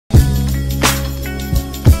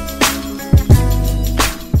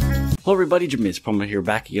Hello everybody, jimmyispromo here,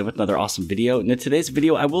 back again with another awesome video. And in today's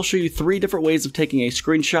video, I will show you 3 different ways of taking a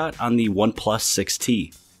screenshot on the OnePlus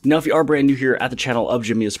 6T. Now, if you are brand new here at the channel of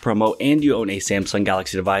jimmyispromo and you own a Samsung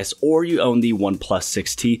Galaxy device or you own the OnePlus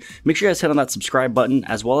 6T, make sure you guys hit on that subscribe button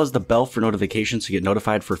as well as the bell for notifications to get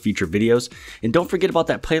notified for future videos. And don't forget about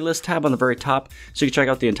that playlist tab on the very top so you can check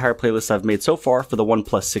out the entire playlist I've made so far for the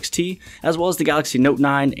OnePlus 6T as well as the Galaxy Note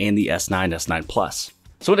 9 and the S9, S9 Plus.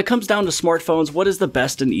 So when it comes down to smartphones, what is the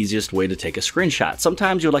best and easiest way to take a screenshot?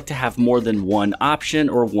 Sometimes you'd like to have more than one option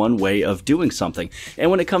or one way of doing something.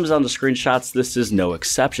 And when it comes down to screenshots, this is no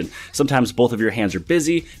exception. Sometimes both of your hands are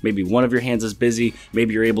busy, maybe one of your hands is busy,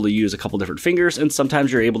 maybe you're able to use a couple different fingers, and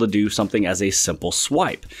sometimes you're able to do something as a simple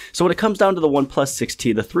swipe. So when it comes down to the OnePlus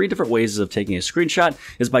 6T, the 3 different ways of taking a screenshot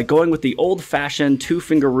is by going with the old-fashioned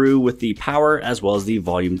 2-fingeroo with the power as well as the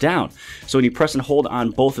volume down. So when you press and hold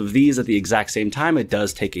on both of these at the exact same time, it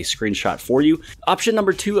does take a screenshot for you. Option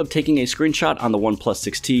number 2 of taking a screenshot on the OnePlus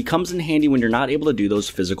 6T comes in handy when you're not able to do those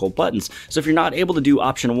physical buttons. So if you're not able to do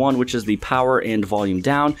option 1, which is the power and volume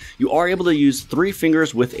down, you are able to use 3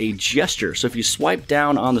 fingers with a gesture. So if you swipe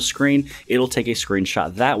down on the screen, it'll take a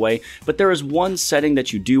screenshot that way. But there is one setting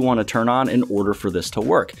that you do want to turn on in order for this to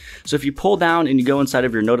work. So if you pull down and you go inside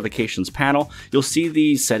of your notifications panel, you'll see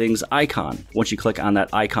the settings icon. Once you click on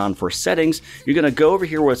that icon for settings, you're going to go over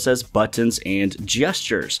here where it says buttons and gestures.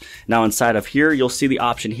 Now inside of here, you'll see the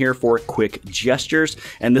option here for quick gestures,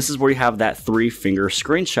 and this is where you have that 3-finger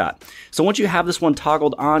screenshot. So once you have this one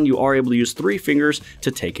toggled on, you are able to use 3 fingers to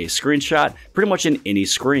take a screenshot pretty much in any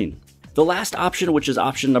screen. The last option, which is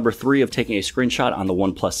option number 3 of taking a screenshot on the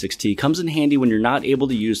OnePlus 6T, comes in handy when you're not able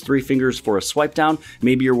to use 3 fingers for a swipe down.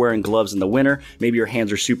 Maybe you're wearing gloves in the winter, maybe your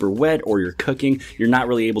hands are super wet, or you're cooking, you're not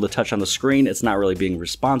really able to touch on the screen, it's not really being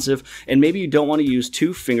responsive, and maybe you don't want to use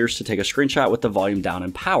 2 fingers to take a screenshot with the volume down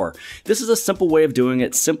and power. This is a simple way of doing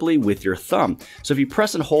it simply with your thumb. So if you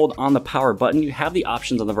press and hold on the power button, you have the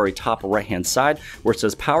options on the very top right hand side where it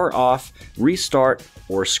says power off, restart,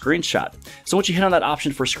 or screenshot. So once you hit on that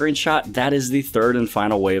option for screenshot, that is the 3rd and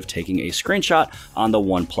final way of taking a screenshot on the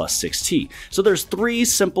OnePlus 6T. So there's 3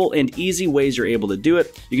 simple and easy ways you're able to do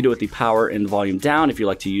it. You can do it with the power and volume down if you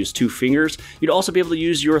like to use 2 fingers. You'd also be able to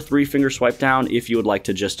use your 3-finger swipe down if you would like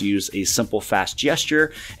to just use a simple fast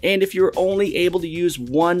gesture. And if you're only able to use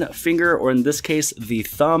 1 finger, or in this case, the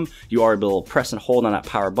thumb, you are able to press and hold on that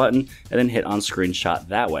power button and then hit on screenshot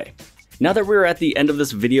that way. Now that we're at the end of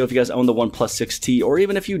this video, if you guys own the OnePlus 6T, or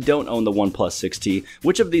even if you don't own the OnePlus 6T,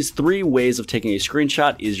 which of these 3 ways of taking a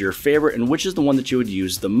screenshot is your favorite, and which is the one that you would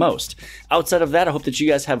use the most? Outside of that, I hope that you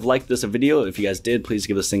guys have liked this video. If you guys did, please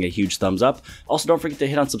give this thing a huge thumbs up. Also, don't forget to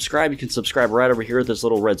hit on subscribe. You can subscribe right over here at this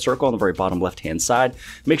little red circle on the very bottom left-hand side.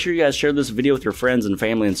 Make sure you guys share this video with your friends and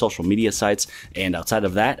family and social media sites. And outside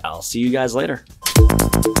of that, I'll see you guys later.